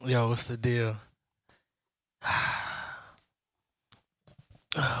Yo, what's the deal?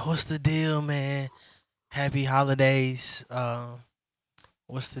 What's the deal, man? Happy holidays.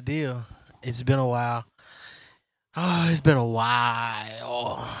 What's the deal? It's been a while. Oh, it's been a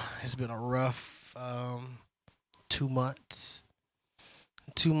while. It's been a rough 2 months.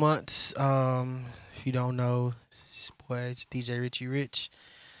 2 months. If you don't know, it's DJ Richie Rich.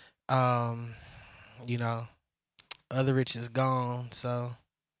 Um, you know, other Rich is gone, so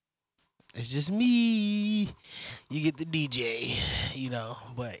it's just me. You get the DJ,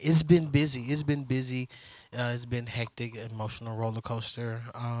 but it's been busy. It's been busy. It's been hectic, emotional roller coaster.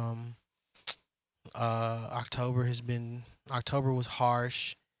 October was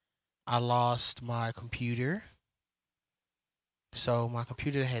harsh. I lost my computer, so my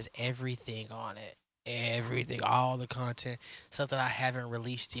computer has everything on it, everything, all the content, stuff that I haven't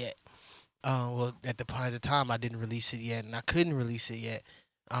released yet. Well, at the time I didn't release it yet, and I couldn't release it yet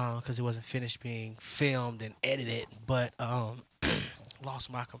because it wasn't finished being filmed and edited. But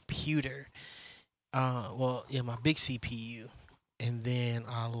lost my computer. Well, yeah, my big CPU, and then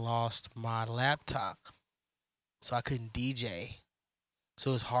I lost my laptop, so I couldn't DJ.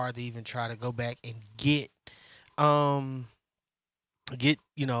 So it's hard to even try to go back and um get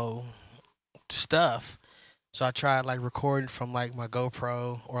stuff. So I tried like recording from like my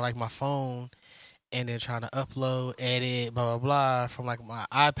GoPro or like my phone, and then trying to upload, edit, blah blah blah from like my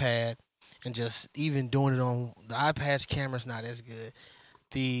iPad, and just even doing it on the iPad's camera's not as good.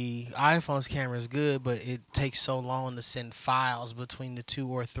 The iPhone's camera is good, but it takes so long to send files between the two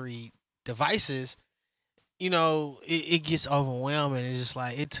or three devices. It gets overwhelming. It's just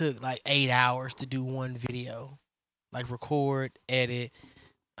like it took like 8 hours to do one video, like record, edit,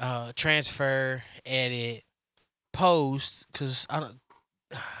 transfer, edit, post, because I don't.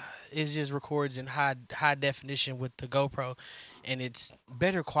 It just records in high definition with the GoPro, and it's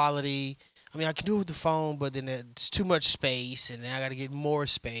better quality. I mean, I can do it with the phone, but then it's too much space, and then I got to get more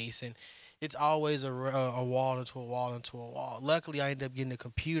space, and it's always a wall into a wall into a wall. Luckily, I ended up getting a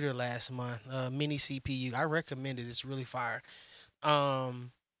computer last month, a mini CPU. I recommend it; it's really fire.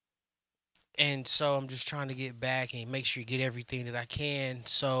 Um, and so I'm just trying to get back and make sure you get everything that I can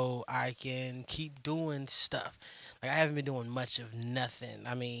so I can keep doing stuff. Like I haven't been doing much of nothing.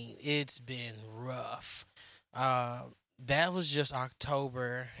 I mean, it's been rough. Uh, that was just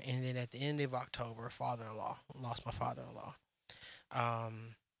October, and then at the end of October, father-in-law lost my father-in-law.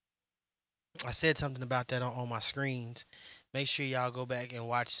 Um, I said something about that on my screens. Make sure y'all go back and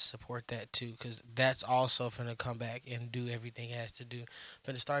watch and support that too, because that's also finna come back and do everything it has to do.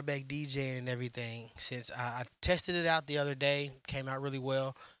 Finna start back DJing and everything. Since I tested it out the other day, came out really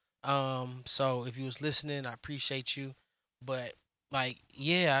well. So if you was listening, I appreciate you. But like,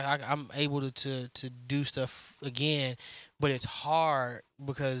 yeah, I'm able to do stuff again, but it's hard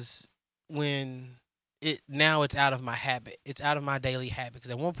because when it's out of my habit. It's out of my daily habit.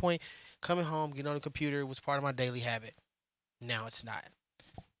 Because at one point, coming home, getting on the computer was part of my daily habit. Now it's not.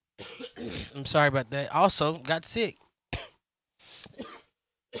 I'm sorry about that. Also, got sick.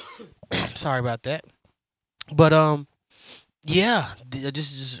 Sorry about that. But yeah,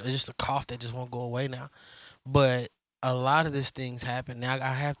 just a cough that just won't go away now. But a lot of these things happen. Now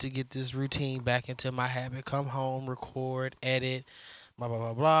I have to get this routine back into my habit. Come home, record, edit, blah blah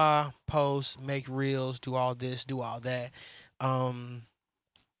blah blah, post, make reels, do all this, do all that. Um,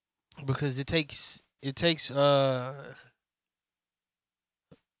 because it takes 14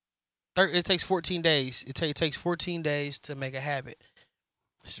 days. It takes 14 days to make a habit.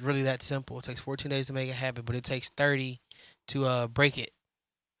 It's really that simple. It takes 14 days to make a habit, but it takes 30 to break it.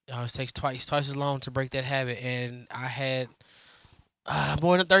 It takes twice as long to break that habit, and I had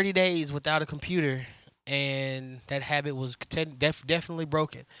more than 30 days without a computer, and that habit was definitely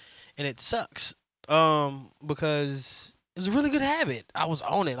broken, and it sucks. Because it was a really good habit. I was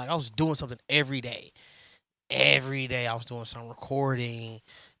on it, like I was doing something every day. Every day I was doing some recording,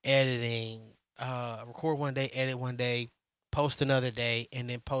 editing, record one day, edit one day, post another day, and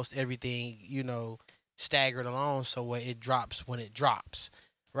then post everything, staggered along so where it drops when it drops,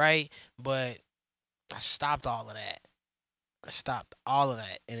 right? But I stopped all of that. I stopped all of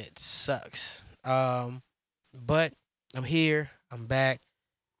that, and it sucks. But I'm here. I'm back.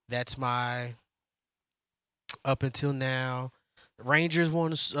 That's my up until now. Rangers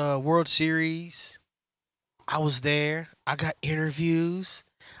won the World Series. I was there. I got interviews.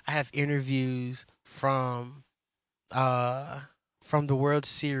 I have interviews uh from the World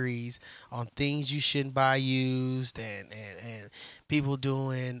Series on things you shouldn't buy used, and people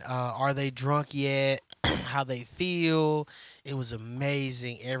doing are they drunk yet, how they feel. It was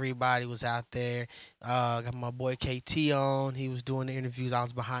amazing. Everybody was out there. Got my boy KT on. He was doing the interviews. I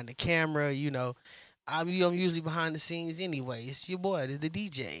was behind the camera. I'm usually behind the scenes anyway. It's your boy, the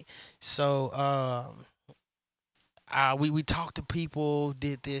DJ. So we talked to people,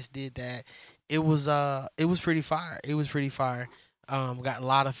 did this, did that. It was pretty fire. It was pretty fire. Got a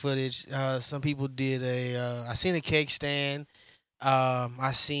lot of footage. Some people did I seen a cake stand.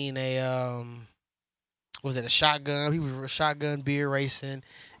 I seen was it a shotgun? People were shotgun beer racing.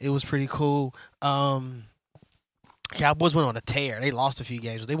 It was pretty cool. Cowboys went on a tear. They lost a few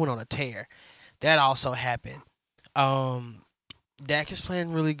games, but they went on a tear. That also happened. Um, Dak is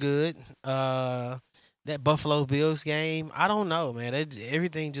playing really good. That Buffalo Bills game, I don't know, man.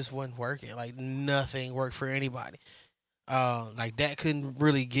 Everything just wasn't working. Like nothing worked for anybody. Like Dak couldn't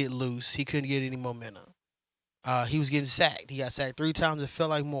really get loose. He couldn't get any momentum. He was getting sacked. He got sacked 3 times. It felt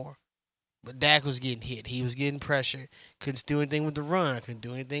like more. But Dak was getting hit. He was getting pressure. Couldn't do anything with the run. Couldn't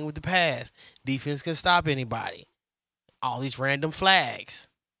do anything with the pass. Defense couldn't stop anybody. All these random flags.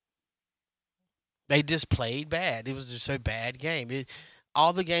 They just played bad. It was just a bad game.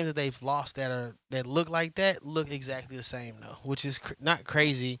 All the games that they've lost that look like that look exactly the same though, which is not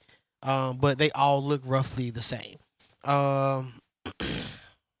crazy, but they all look roughly the same. Um,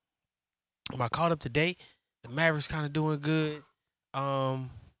 am I caught up to date? The Mavericks kind of doing good.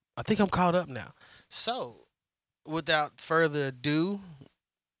 I think I'm caught up now. So, without further ado,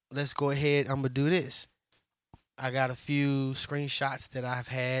 let's go ahead. I'm gonna do this. I got a few screenshots that I've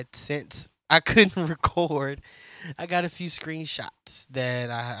had since I couldn't record. I got a few screenshots that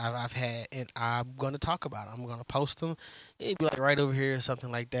I've had, and I'm gonna talk about them. I'm gonna post them. It'd be like right over here or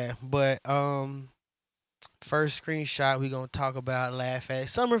something like that. But first screenshot we gonna talk about, laugh at.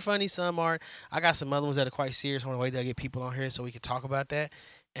 Some are funny, some aren't. I got some other ones that are quite serious. I want to wait till I get people on here so we can talk about that.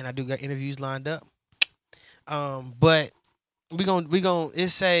 And I do got interviews lined up. But we gonna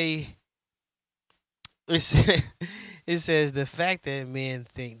it's it says the fact that men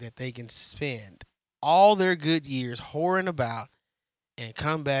think that they can spend all their good years whoring about and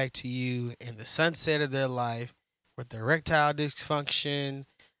come back to you in the sunset of their life with erectile dysfunction,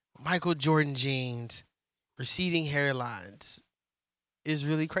 Michael Jordan jeans, receding hairlines is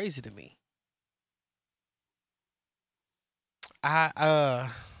really crazy to me. I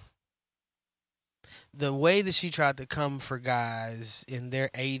The way that she tried to come for guys in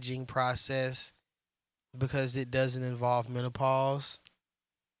their aging process because it doesn't involve menopause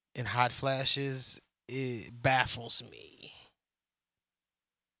and hot flashes, it baffles me.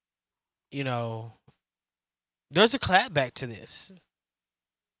 You know, there's a clapback to this,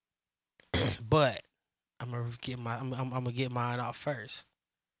 but I'm gonna get mine off first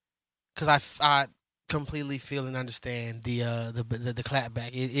because I completely feel and understand the clapback.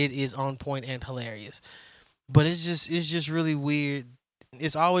 It is on point and hilarious, but it's just really weird.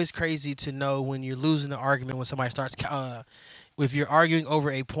 It's always crazy to know when you're losing the argument when somebody starts if you're arguing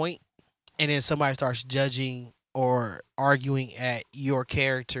over a point and then somebody starts judging or arguing at your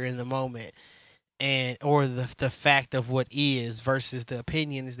character in the moment and or the fact of what is versus the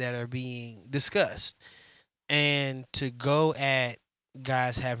opinions that are being discussed, and to go at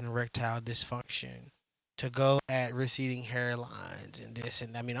guys having erectile dysfunction, to go at receding hairlines and this,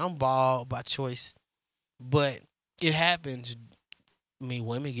 and I mean I'm bald by choice, but it happens. I mean,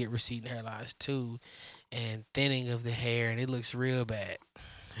 women get receding hairlines too, and thinning of the hair, and it looks real bad.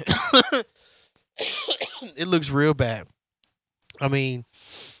 It looks real bad. I mean,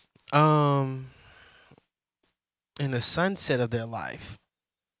 um, in the sunset of their life,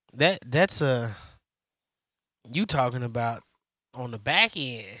 that's a you talking about on the back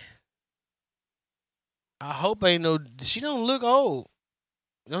end. I hope ain't no. She don't look old.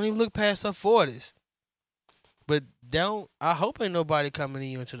 Don't even look past her 40s. But don't. I hope ain't nobody coming to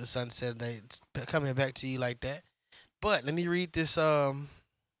you into the sunset. They coming back to you like that. But let me read this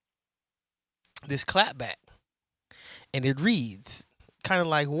clapback, and it reads kind of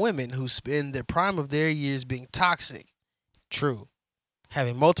like women who spend the prime of their years being toxic. True,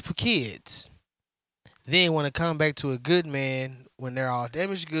 having multiple kids, then want to come back to a good man when they're all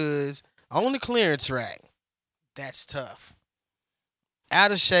damaged goods on the clearance rack. That's tough.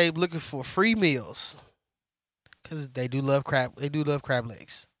 Out of shape, looking for free meals because they do love crab. They do love crab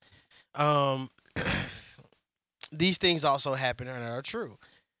legs. Um, these things also happen and are true.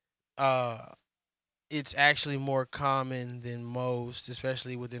 Uh, it's actually more common than most,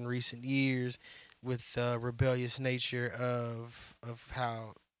 especially within recent years, with the rebellious nature of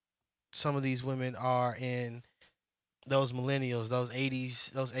how some of these women are in those millennials, those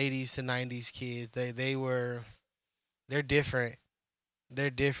 80s to 90s kids, they're different. They're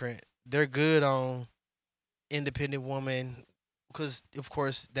different. They're good on independent woman because of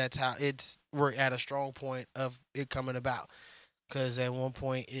course that's how we're at a strong point of it coming about. Because at one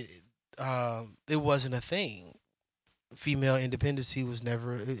point it wasn't a thing. Female independency was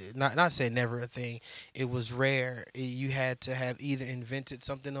never not say never a thing. It was rare. You had to have either invented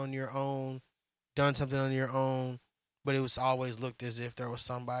something on your own, done something on your own, but it was always looked as if there was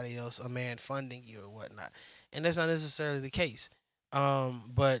somebody else, a man, funding you or whatnot, and that's not necessarily the case.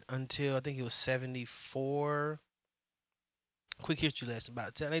 But until I think it was 74, quick history lesson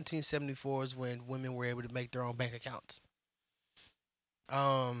about 1974 is when women were able to make their own bank accounts.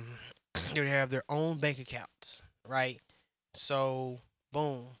 Um, they would have their own bank accounts, right? So,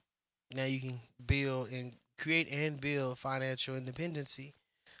 boom, now you can build and create and build financial independency.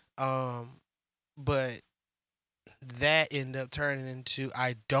 Um, but that ended up turning into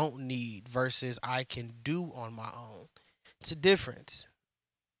I don't need versus I can do on my own. It's a difference.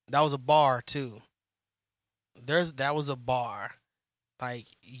 That was a bar too. That was a bar. Like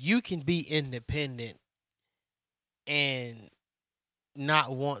you can be independent and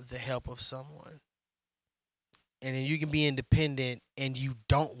not want the help of someone. And then you can be independent and you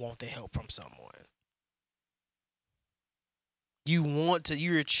don't want the help from someone.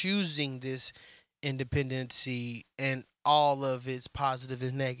 You're choosing this independency and all of its positives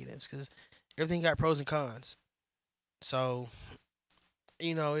and negatives because everything got pros and cons. So,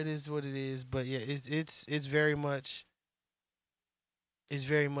 it is what it is. But yeah, it's very much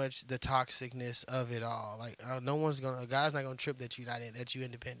the toxicness of it all. Like no one's gonna a guy's not gonna trip that you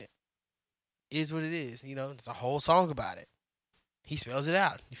independent. It is what it is. It's a whole song about it. He spells it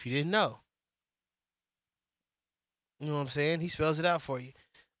out. If you didn't know, you know what I'm saying. He spells it out for you.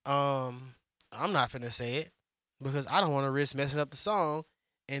 I'm not finna say it because I don't want to risk messing up the song,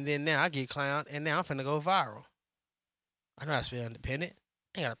 and then now I get clowned, and now I'm finna go viral. I know how to spell independent.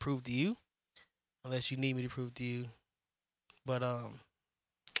 I ain't gotta prove to you unless you need me to prove to you. But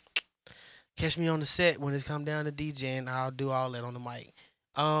catch me on the set when it's come down to DJing. I'll do all that on the mic.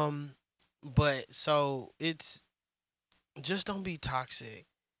 Um, but so it's just don't be toxic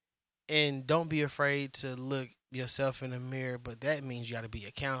and don't be afraid to look yourself in the mirror. But that means you got to be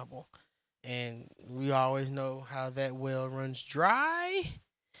accountable. And we always know how that well runs dry.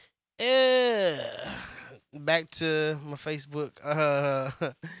 Eh. Back to my Facebook.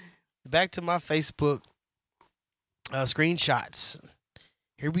 Back to my Facebook screenshots.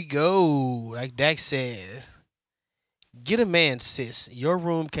 Here we go. Like Dax says, get a man, sis. Your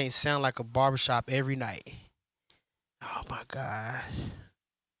room can't sound like a barbershop every night. Oh my god.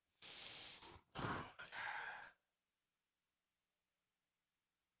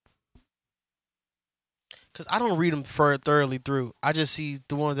 Cause I don't read them thoroughly through. I just see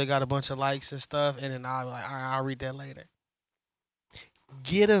the ones that got a bunch of likes and stuff, and then I'll be like, all right, I'll read that later.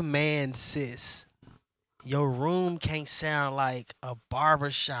 Get a man, sis. Your room can't sound like a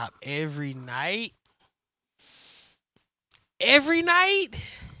barbershop every night. Every night?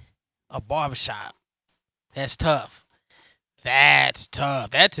 A barbershop. That's tough. That's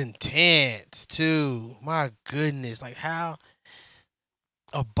tough. That's intense too. My goodness. Like how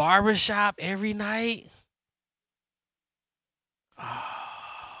a barbershop every night?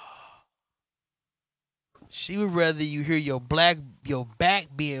 She would rather you hear your back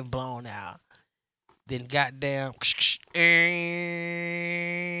being blown out than goddamn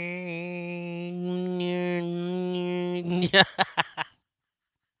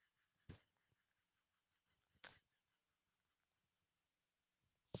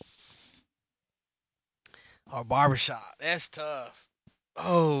or barbershop. That's tough.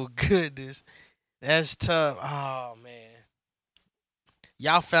 Oh goodness. That's tough. Oh man.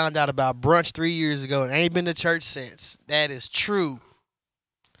 Y'all found out about brunch 3 years ago and ain't been to church since. That is true.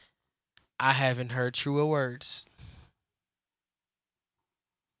 I haven't heard truer words.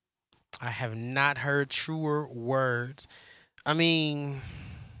 I have not heard truer words. I mean,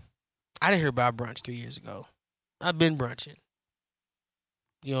 I didn't hear about brunch 3 years ago. I've been brunching.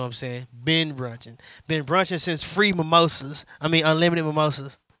 You know what I'm saying? Been brunching. Been brunching since free mimosas. I mean, unlimited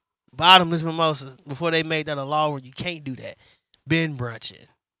mimosas. Bottomless mimosas. Before they made that a law where you can't do that. Been brunching.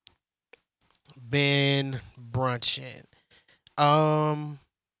 Been brunching. Um,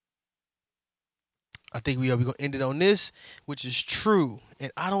 I think we're gonna end it on this, which is true,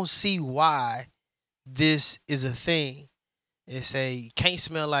 and I don't see why this is a thing. It say you can't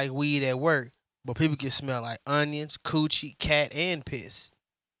smell like weed at work, but people can smell like onions, coochie, cat, and piss.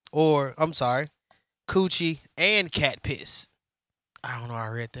 Or I'm sorry, coochie and cat piss. I don't know. I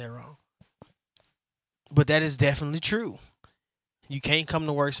read that wrong. But that is definitely true. You can't come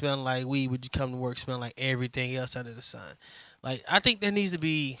to work smelling like weed, but you come to work smelling like everything else under the sun. Like I think there needs to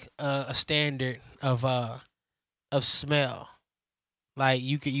be a standard of smell. Like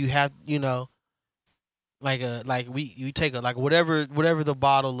you have like a like we you take a like whatever the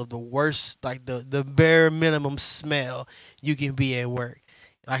bottle of the worst like the bare minimum smell you can be at work.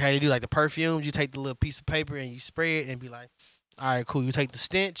 Like how you do like the perfumes, you take the little piece of paper and you spray it and be like, all right, cool. You take the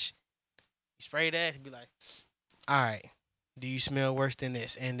stench, you spray that and be like, all right, do you smell worse than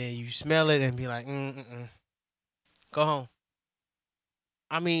this? And then you smell it and be like, go home.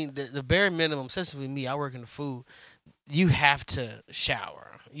 I mean, the bare minimum, especially with me, I work in the food. You have to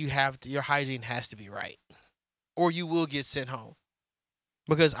shower. You have to. Your hygiene has to be right, or you will get sent home.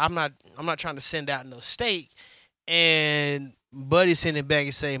 Because I'm not trying to send out no steak, and Buddy send it back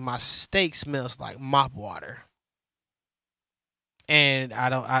and say my steak smells like mop water, and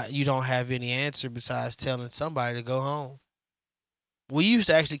you don't have any answer besides telling somebody to go home. We used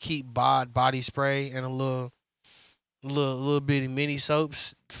to actually keep body spray and a little bitty mini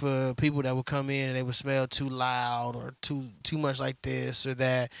soaps for people that would come in and they would smell too loud or too much like this or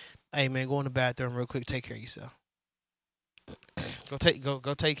that. Hey man, go in the bathroom real quick. Take care of yourself. Go take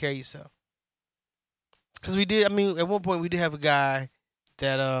care of yourself. Cause we did. I mean, at one point we did have a guy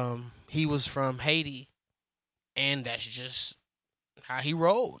that he was from Haiti, and that's just how he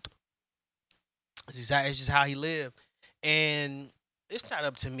rolled. It's just how he lived, and it's not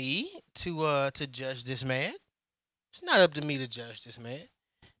up to me to judge this man. It's not up to me to judge this man.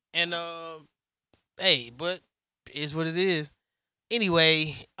 And hey, but it is what it is.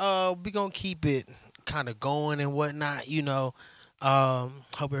 Anyway, we gonna keep it kind of going and whatnot.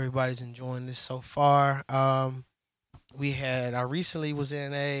 Hope everybody's enjoying this so far. I recently was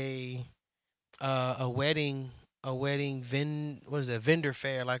in a wedding what is that, vendor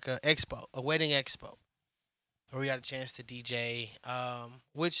fair, like a wedding expo where we got a chance to DJ,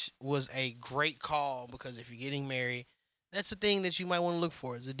 which was a great call because if you're getting married, that's the thing that you might want to look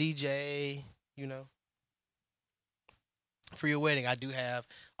for is a DJ. You know, for your wedding, I do have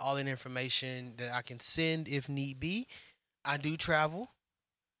all that information that I can send if need be. I do travel.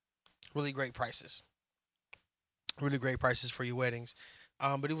 Really great prices. Really great prices for your weddings.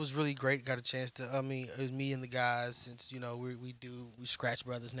 But it was really great. Got a chance to. I mean, it was me and the guys since we scratch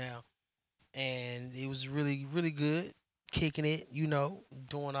brothers now, and it was really good. Kicking it,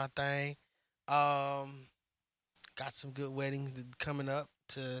 doing our thing. Um, got some good weddings coming up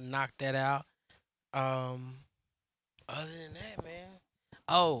to knock that out. Um, Other than that, man.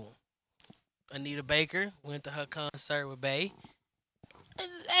 Oh, Anita Baker went to her concert with Bay.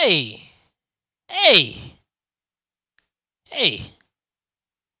 Hey, hey, hey.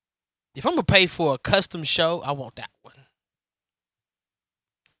 If I'm gonna pay for a custom show, I want that one.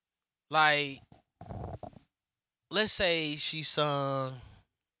 Like, let's say she sung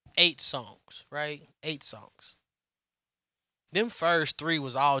 8 songs, right? 8 songs. Them first three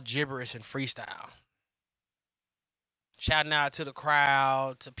was all gibberish and freestyle. Shouting out to the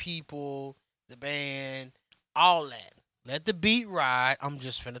crowd, to people, the band, all that. Let the beat ride. I'm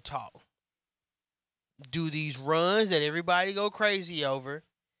just finna talk. Do these runs that everybody go crazy over.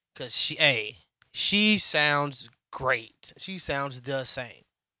 Cause she sounds great. She sounds the same.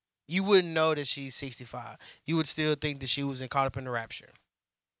 You wouldn't know that she's 65. You would still think that she was in caught up in the rapture.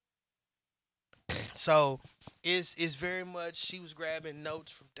 So it's very much she was grabbing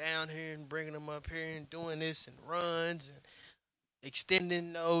notes from down here and bringing them up here and doing this and runs and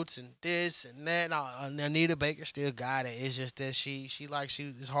extending notes and this and that. And Anita Baker still got it. It's just that she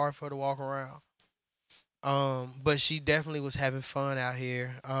it's hard for her to walk around. But she definitely was having fun out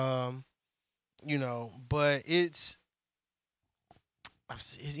here. But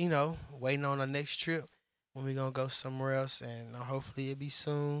waiting on our next trip when we gonna go somewhere else, and hopefully it'll be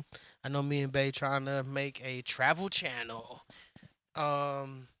soon. I know me and Bay trying to make a travel channel,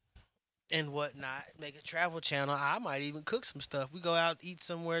 um, and whatnot. Make a travel channel. I might even cook some stuff. We go out, eat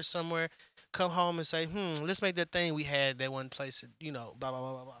somewhere, come home and say, let's make that thing we had that one place. Blah blah blah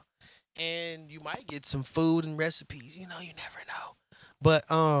blah blah. And you might get some food and recipes. You never know. But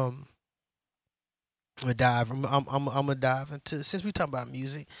I'm gonna dive. I'm gonna dive into since we talking about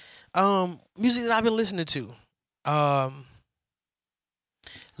music. Music that I've been listening to. Um,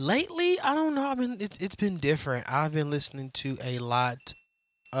 Lately, I don't know. It's been different. I've been listening to a lot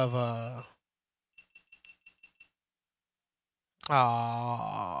of uh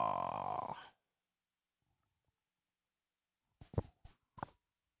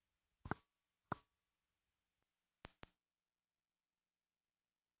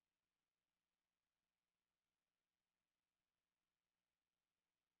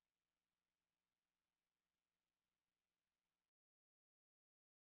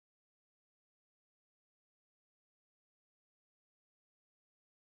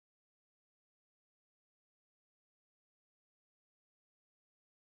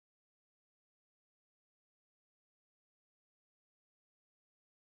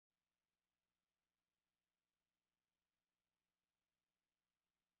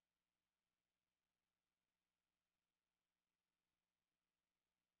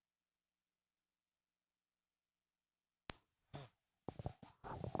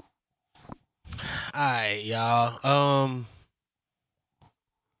Alright, y'all.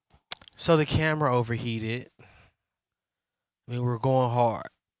 So the camera overheated. I mean, we're going hard.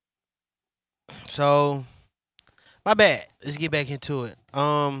 So my bad. Let's get back into it.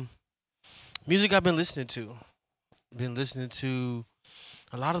 Music I've been listening to. Been listening to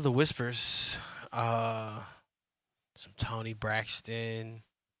a lot of the Whispers. Uh, some Tony Braxton,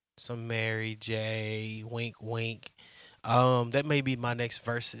 some Mary J. Wink Wink. That may be my next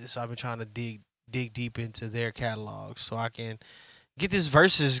verses. So I've been trying to dig deep into their catalog so I can get this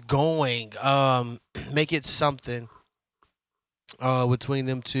verses going. Make it something between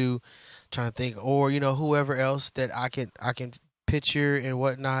them two. Trying to think, or whoever else that I can picture and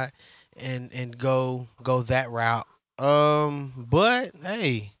whatnot, and go that route. But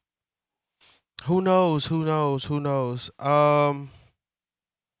hey, who knows? Who knows? Who knows? I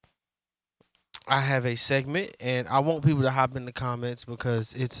have a segment, and I want people to hop in the comments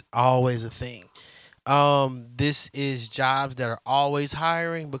because it's always a thing. This is jobs that are always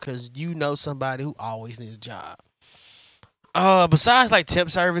hiring because you know somebody who always needs a job. Besides like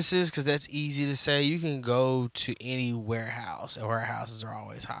temp services, because that's easy to say, you can go to any warehouse, and warehouses are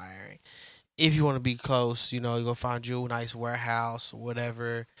always hiring. If you want to be close, you go find you a nice warehouse,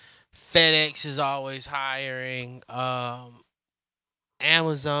 whatever. FedEx is always hiring.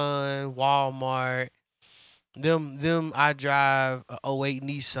 Amazon, Walmart, them. I drive a '08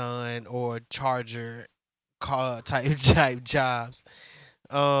 Nissan or Charger car type jobs.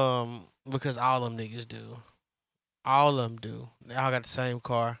 Because all them niggas do. All of them do. They all got the same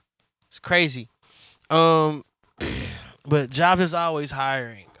car. It's crazy. Um, but jobs is always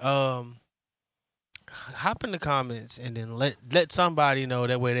hiring. Hop in the comments and then let somebody know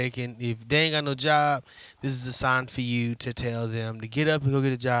that way they can. If they ain't got no job, this is a sign for you to tell them to get up and go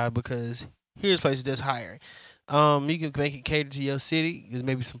get a job because here's places that's hiring. You can make it cater to your city. There's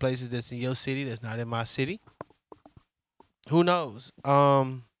maybe some places that's in your city that's not in my city. Who knows?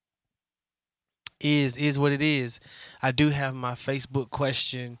 Is what it is. I do have my Facebook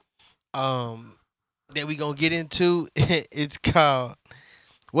question um that we gonna get into. It's called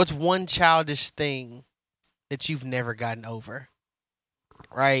 "What's one childish thing that you've never gotten over?"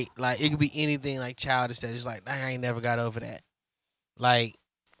 Right? Like it could be anything like childish that is like I ain't never got over that. Like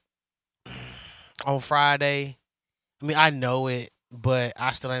on Friday, I mean I know it, but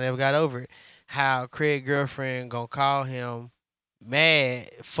I still ain't never got over it. How Craig girlfriend gonna call him mad,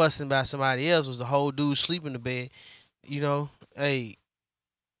 fussing about somebody else was the whole dude sleeping in the bed. Hey,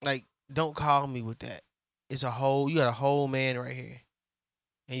 like don't call me with that. You got a whole man right here,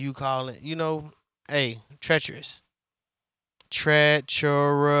 and you call it. Hey, treacherous,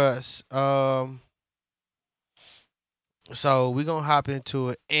 treacherous. So we gonna hop into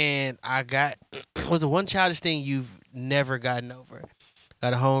it, and I got was the one childish thing you've never gotten over.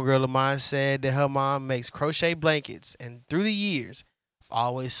 Got a homegirl of mine said that her mom makes crochet blankets, and through the years, I've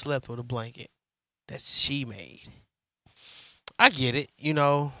always slept with a blanket that she made. I get it.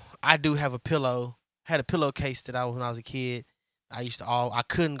 I do have a pillow. Had a pillowcase that I was when I was a kid. I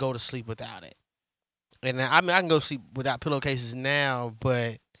couldn't go to sleep without it. And I mean I can go sleep without pillowcases now,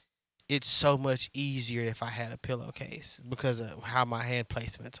 but it's so much easier if I had a pillowcase because of how my hand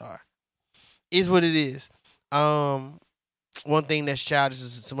placements are. Is what it is. Um, One thing that's childish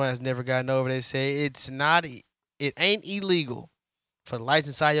is someone that's never gotten over. They say it ain't illegal for the lights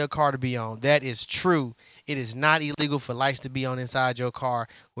inside your car to be on. That is true. It is not illegal for lights to be on inside your car.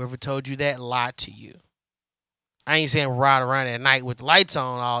 Whoever told you that lied to you. I ain't saying ride around at night with the lights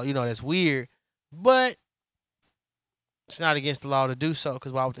on. That's weird, but it's not against the law to do so.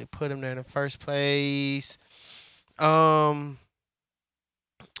 Because why would they put them there in the first place? Um,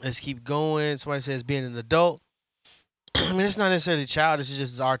 let's keep going. Somebody says being an adult. I mean, it's not necessarily childish. It's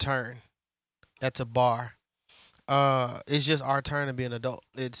just our turn. That's a bar. It's just our turn to be an adult.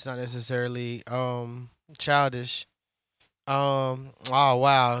 It's not necessarily childish. Oh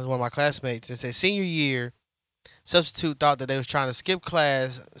wow, one of my classmates. It said senior year, substitute thought that they was trying to skip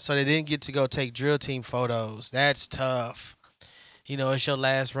class so they didn't get to go take drill team photos. That's tough. It's your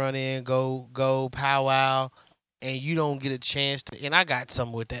last run in, go powwow, and you don't get a chance to. And I got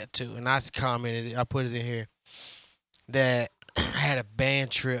something with that too. And I commented, I put it in here that I had a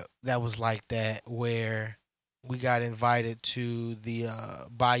band trip that was like that where we got invited to the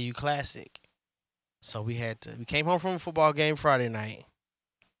Bayou Classic. So we came home from a football game Friday night.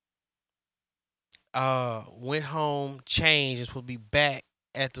 Went home, changed, and supposed to be back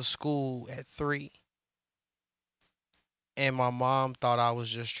at the school at 3. And my mom thought I was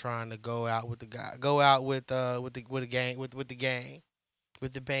just trying to go out with the guy, go out with the gang with the gang,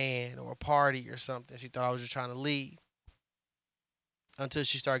 with the band or a party or something. She thought I was just trying to leave. until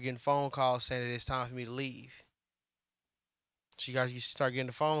she started getting phone calls saying that it's time for me to leave. She got you start getting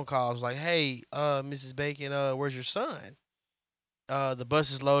the phone calls like, "Hey, Mrs. Bacon, where's your son? The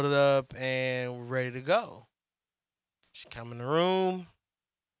bus is loaded up and we're ready to go." She come in the room.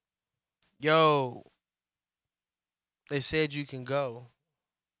 Yo, they said you can go.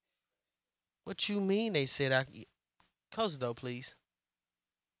 What you mean? They said I close the door, please.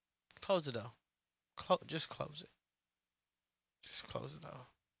 Close the door. Just close it. Just close the door.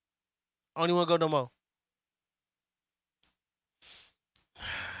 I don't even want to go no more.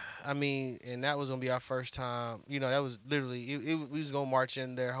 I mean, and that was gonna be our first time. You know, that was literally we was gonna march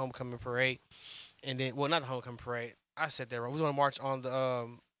in their homecoming parade, and then well, not the homecoming parade. I said that wrong. We was gonna march on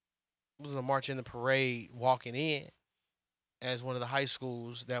the we was gonna march in the parade, walking in as one of the high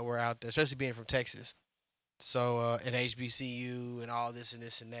schools that were out there, especially being from Texas. So and HBCU and all this and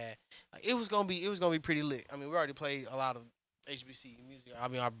this and that. Like it was gonna be pretty lit. I mean, we already played a lot of HBCU music. I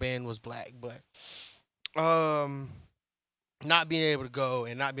mean, our band was black, but um, not being able to go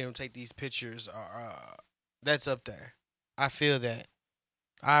and not being able to take these pictures are that's up there. I feel that.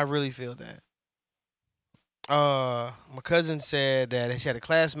 I really feel that. My cousin said that she had a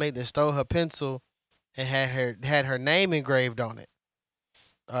classmate that stole her pencil and had her name engraved on it.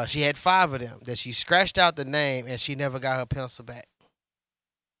 She had five of them that she scratched out the name and she never got her pencil back.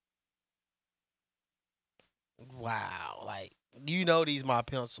 Wow, like these my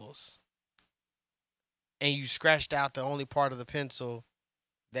pencils, and you scratched out the only part of the pencil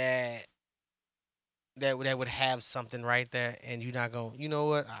that that would have something right there, and you're not going. You know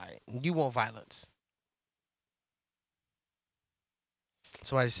what? All right, you want violence.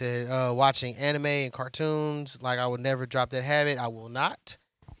 Somebody said watching anime and cartoons like I would never drop that habit. I will not,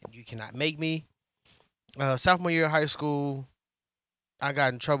 and you cannot make me. Sophomore year of high school, I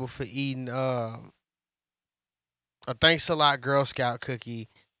got in trouble for eating a thanks a lot Girl Scout cookie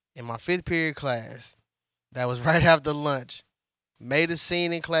in my fifth period class. That was right after lunch. Made a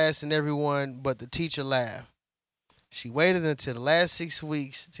scene in class and everyone but the teacher laughed. She waited until the last 6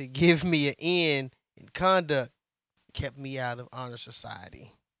 weeks to give me an N in conduct, kept me out of honor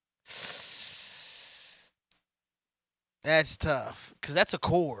society. That's tough because that's a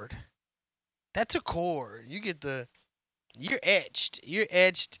chord. That's a chord. You're etched. You're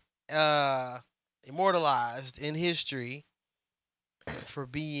etched, immortalized in history for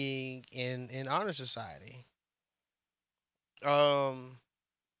being in honor society. Um,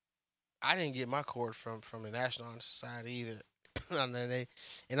 I didn't get my chord from the National Honor Society either.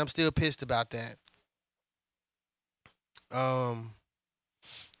 And I'm still pissed about that. Um,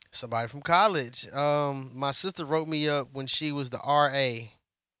 Somebody from college. My sister wrote me up when she was the RA.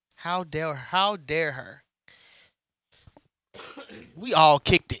 How dare her? We all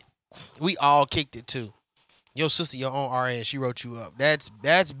kicked it. We all kicked it too. Your sister, your own RA, and she wrote you up. That's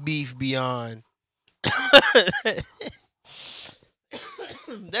beef beyond.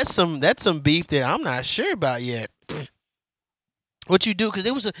 That's some beef that I'm not sure about yet. What you do?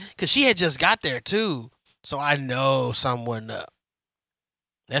 Because she had just got there too, so I know someone up.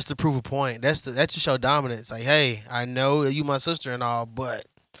 That's the proof of point. That's to show dominance. Like, hey, I know you my sister and all, but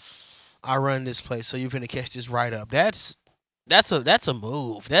I run this place, so you're gonna catch this right up. That's a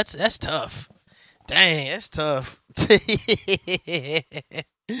move. That's tough. Dang, that's tough.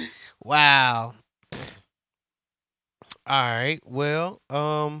 Wow. All right. Well,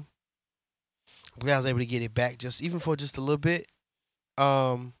 I'm glad I was able to get it back just even for just a little bit.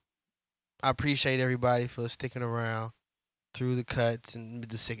 Um, I appreciate everybody for sticking around through the cuts and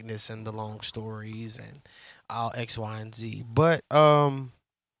the sickness and the long stories and all X, Y, and Z. But I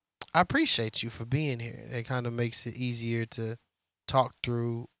appreciate you for being here. It kind of makes it easier to talk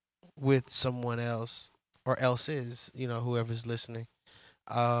through with someone else or else's, whoever's listening.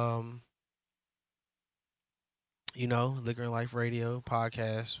 Um, Liquor and Life Radio,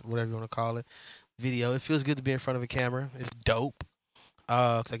 podcast, whatever you want to call it, video. It feels good to be in front of a camera. It's dope.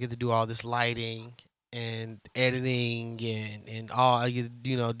 'Cause I get to do all this lighting and editing and all I get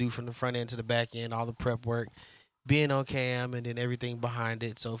to, do from the front end to the back end, all the prep work, being on cam and then everything behind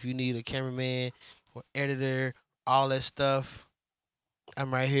it. So if you need a cameraman or editor, all that stuff,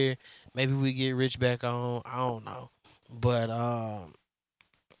 I'm right here. Maybe we get Rich back on. I don't know. But the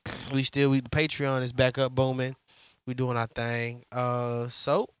Patreon is back up booming. We doing our thing.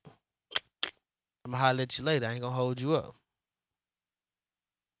 So I'm gonna holler at you later. I ain't gonna hold you up.